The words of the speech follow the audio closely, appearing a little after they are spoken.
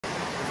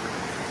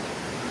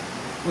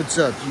What's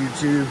up,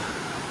 YouTube?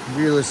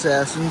 Real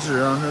assassins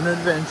are on an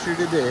adventure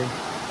today.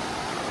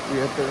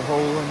 We up at Hole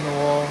in the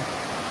Wall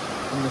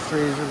in the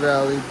Fraser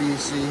Valley,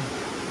 BC.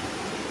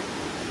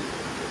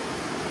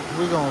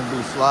 We're gonna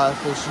be fly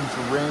fishing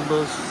for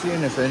rainbows,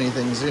 seeing if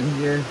anything's in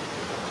here.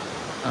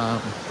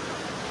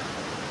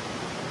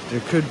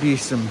 There could be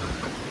some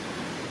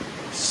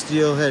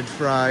steelhead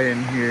fry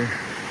in here,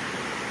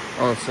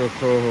 also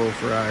coho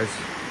fries,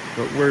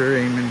 but we're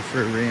aiming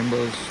for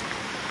rainbows.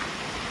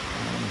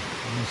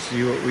 We'll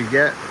see what we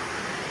get.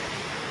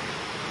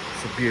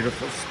 It's a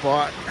beautiful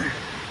spot,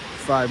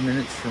 5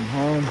 minutes from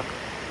home,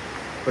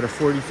 but a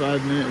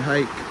 45-minute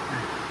hike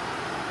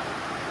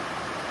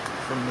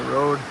from the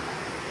road.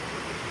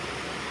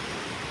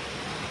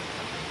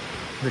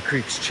 The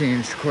creek's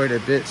changed quite a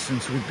bit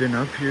since we've been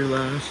up here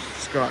last.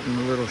 It's gotten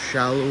a little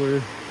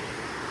shallower.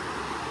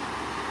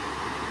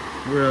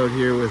 We're out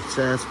here with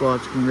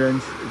Sasquatch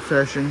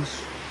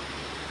Confessions.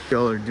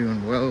 Y'all are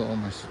doing well, all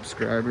my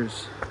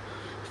subscribers.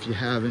 If you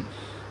haven't,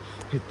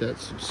 hit that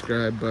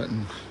subscribe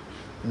button,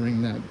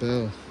 ring that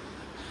bell.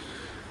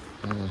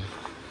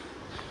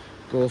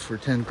 Goal for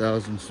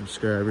 10,000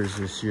 subscribers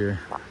this year.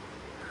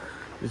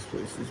 This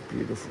place is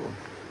beautiful.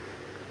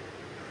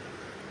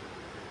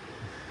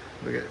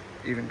 Look at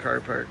even car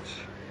parts.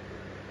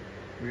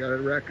 We got a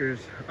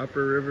Wreckers,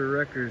 Upper River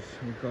Wreckers,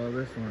 we call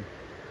this one.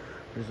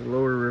 There's a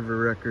Lower River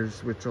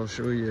Wreckers, which I'll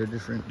show you a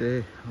different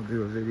day. I'll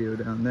do a video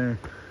down there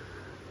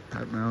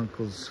at my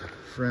uncle's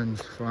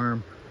friend's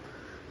farm.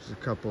 There's a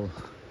couple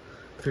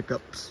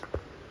pickups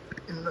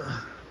in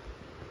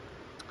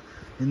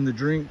the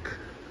drink.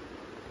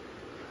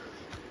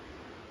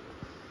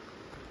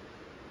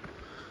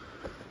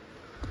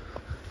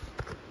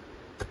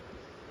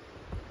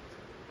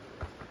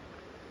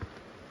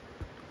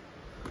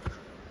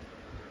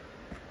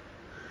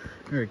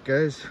 All right,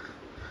 guys.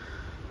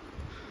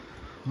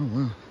 Oh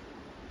wow,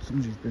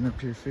 somebody's been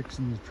up here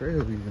fixing the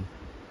trail even.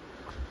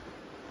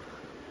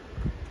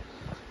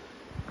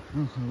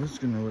 Oh, I was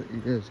gonna let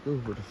you guys go,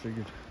 but I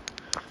figured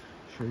I'd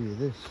show you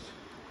this.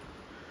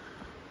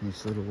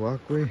 Nice little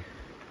walkway.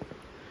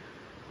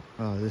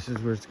 This is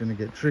where it's gonna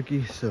get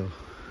tricky, so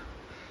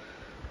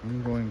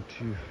I'm going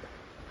to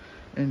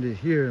end it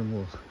here and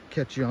we'll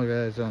catch you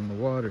guys on the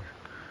water.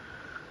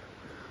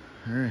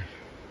 All right.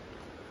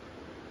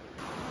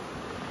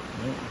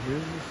 Well,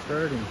 here's the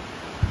starting.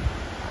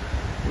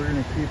 We're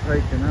gonna keep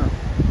hiking up.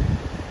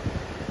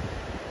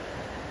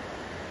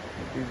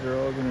 These are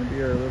all gonna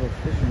be our little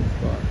fishing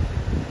spots.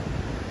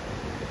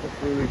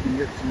 Hopefully we can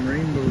get some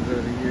rainbows out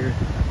of here.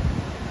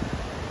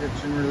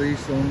 Catch and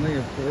release only,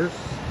 of course.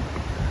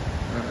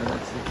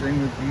 That's the thing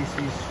with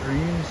BC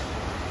streams,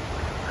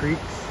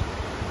 creeks,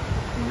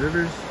 and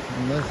rivers,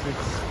 unless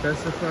it's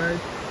specified.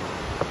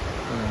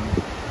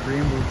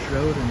 Rainbow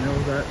trout and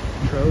all that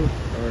trout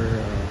are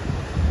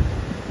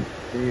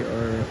they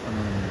are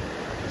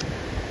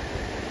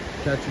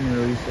catch and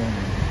release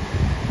only.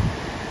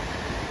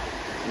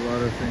 A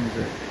lot of things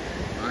that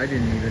I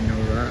didn't even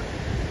know that,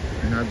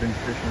 and I've been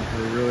fishing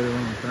for a really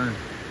long time.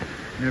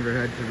 Never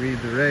had to read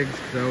the regs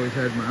because I always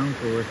had my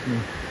uncle with me,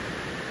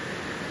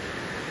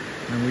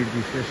 and we'd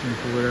be fishing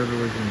for whatever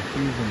was in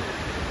season.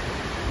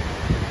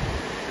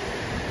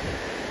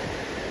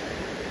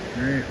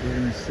 Alright, we're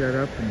gonna set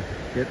up and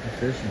get to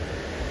fishing.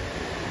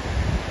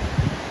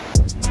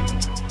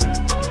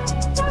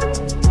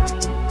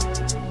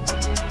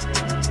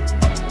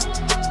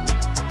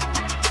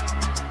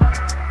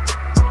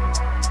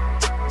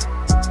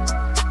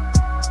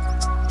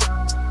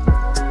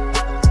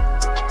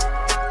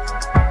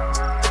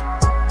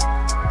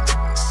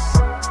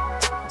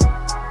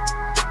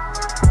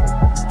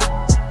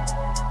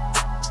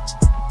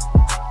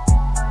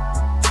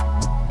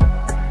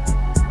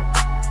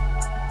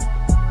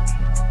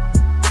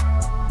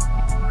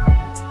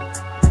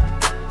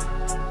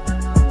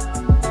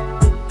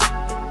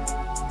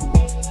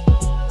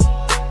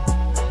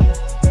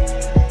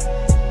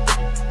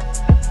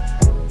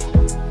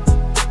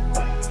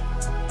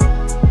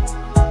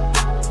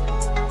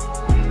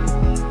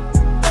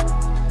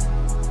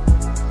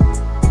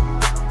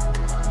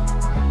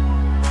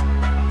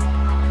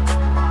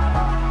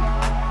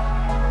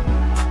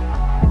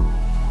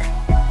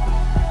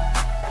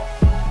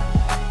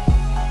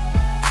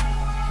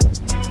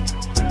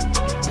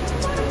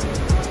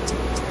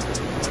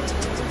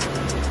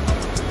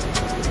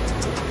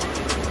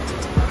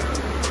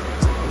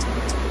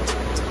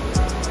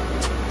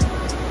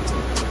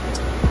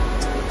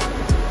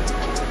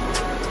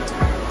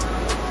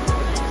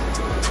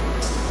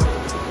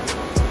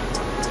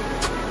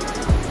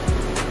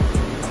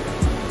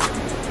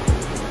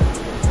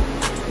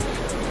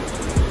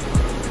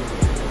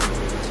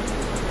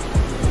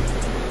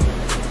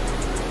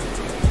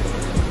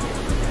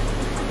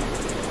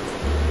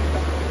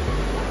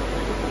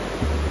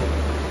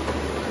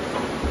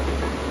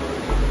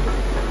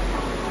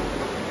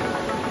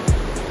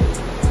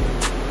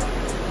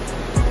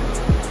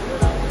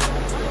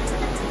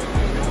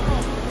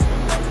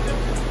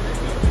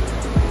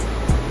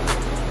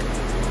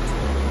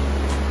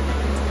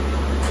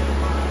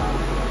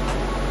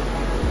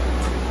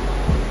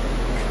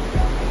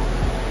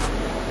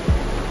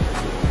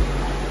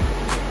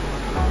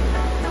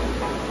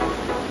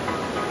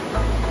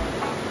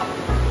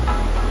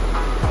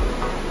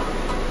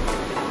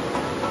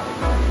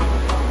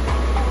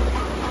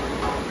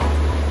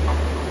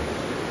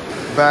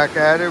 Back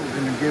at it. We're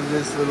gonna give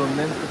this little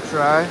nymph a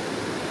try.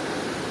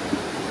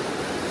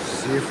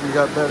 See if we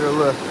got better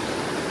luck.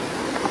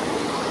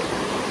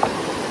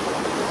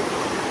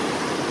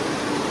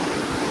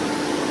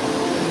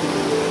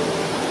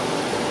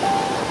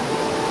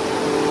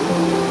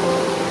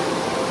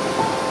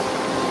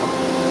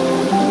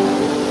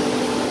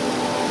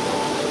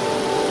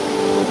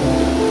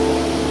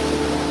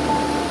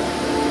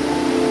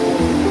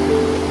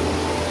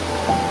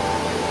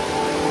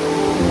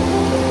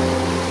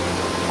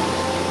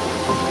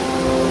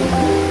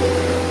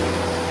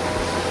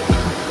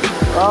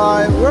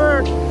 It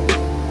worked,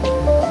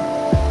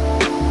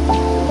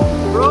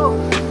 bro.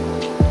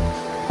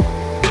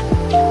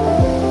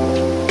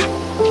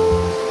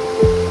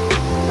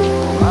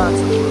 That's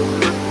a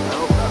blooper. I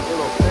hope that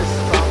little fish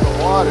is on the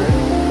water.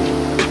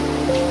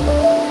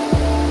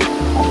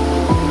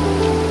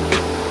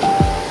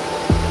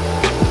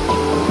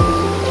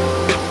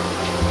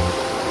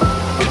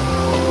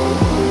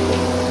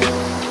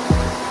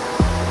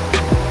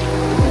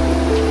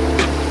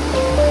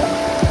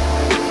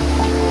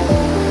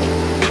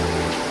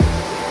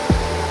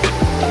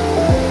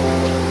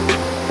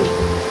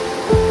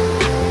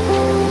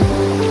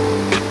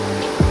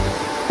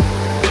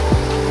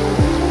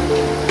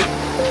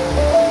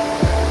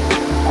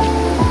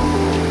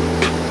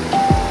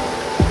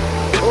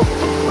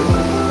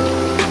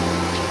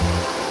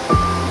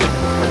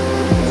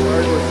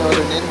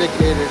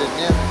 Indicator to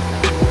nymph.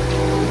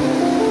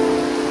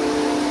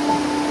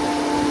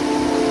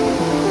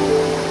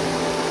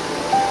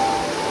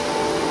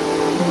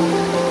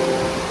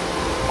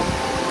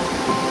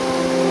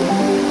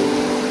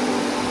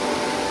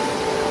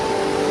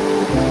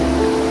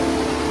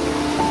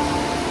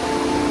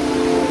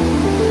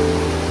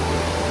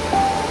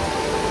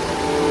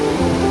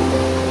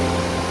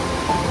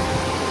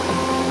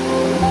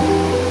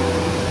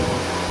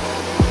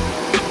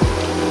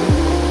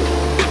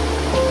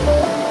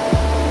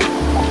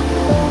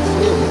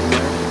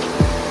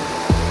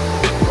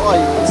 Oh,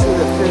 you can see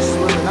the fish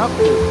swimming up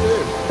there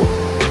too.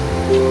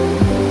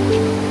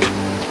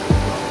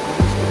 I'm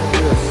just gonna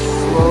do a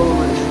slow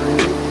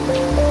retreat.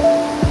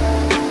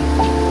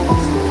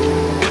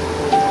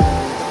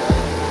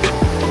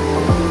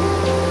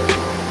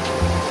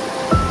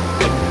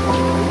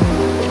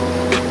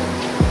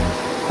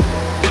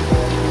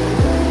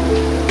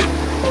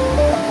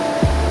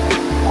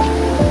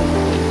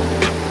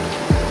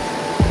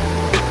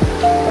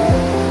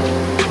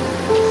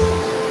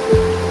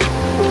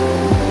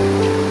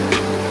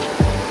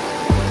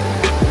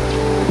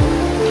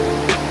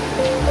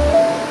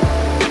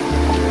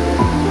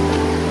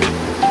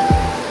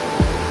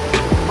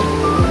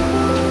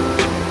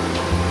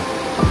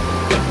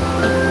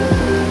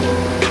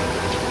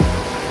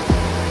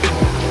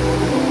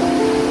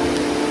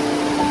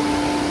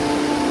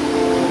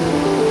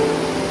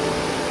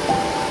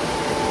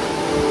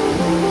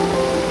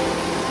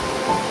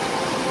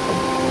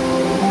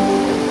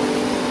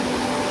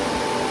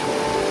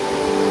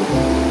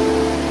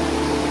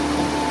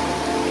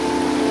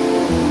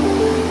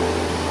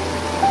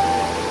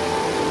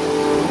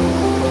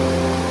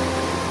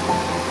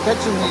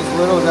 Catching these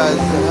little guys is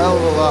a hell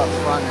of a lot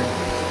funner,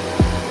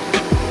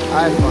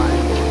 I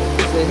find.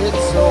 They hit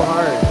so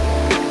hard.